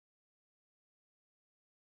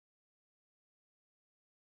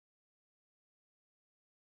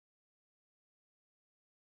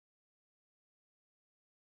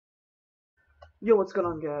Yo, what's going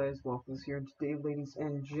on, guys? Waffles here, and today, ladies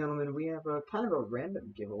and gentlemen, we have a kind of a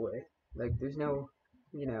random giveaway. Like, there's no,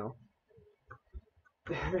 you know,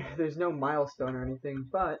 there's no milestone or anything,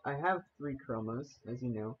 but I have 3 chromas, as you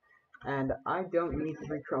know, and I don't need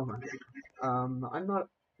 3 chromas. I'm not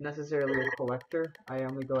necessarily a collector. I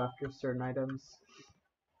only go after certain items.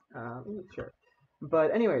 Sure.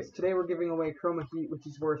 But anyways, today we're giving away Chroma Heat, which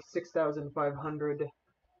is worth 6,500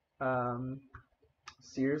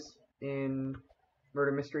 Sears in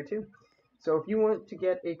Murder Mystery 2. So if you want to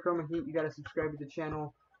get a Chroma Heat, you gotta subscribe to the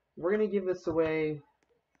channel. We're gonna give this away.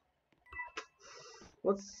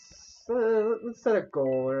 Let's set a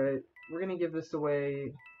goal, alright? We're gonna give this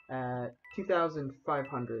away at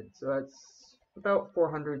 2,500. So that's about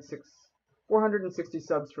 460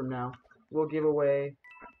 subs from now. We'll give away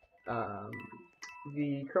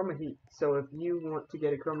the Chroma Heat. So if you want to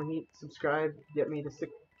get a Chroma Heat, subscribe. Get me to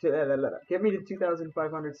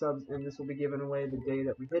 2,500 subs, and this will be given away the day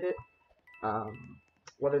that we hit it.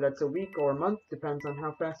 Whether that's a week or a month depends on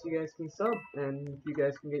how fast you guys can sub and if you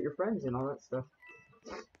guys can get your friends and all that stuff.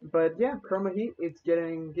 But yeah, Chroma Heat, it's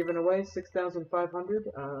getting given away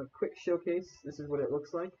 6,500. Quick showcase. This is what it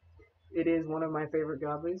looks like. It is one of my favorite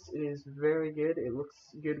godlies. It is very good. It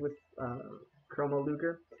looks good with Chroma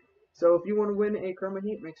Luger. So if you want to win a Chroma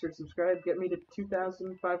Heat, make sure to subscribe. Get me to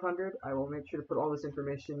 2,500. I will make sure to put all this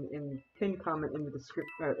information in pinned comment in the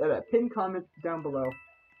description. Pinned comment down below,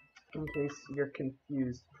 in case you're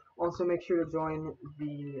confused. Also, make sure to join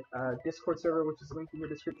the Discord server, which is linked in the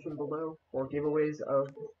description below, for giveaways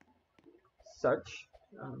of such.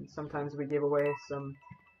 Sometimes we give away some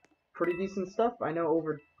pretty decent stuff. I know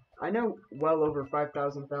well over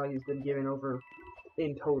 5,000 values been given over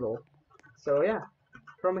in total. So yeah,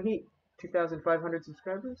 Chroma Heat, 2,500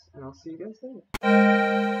 subscribers, and I'll see you guys later.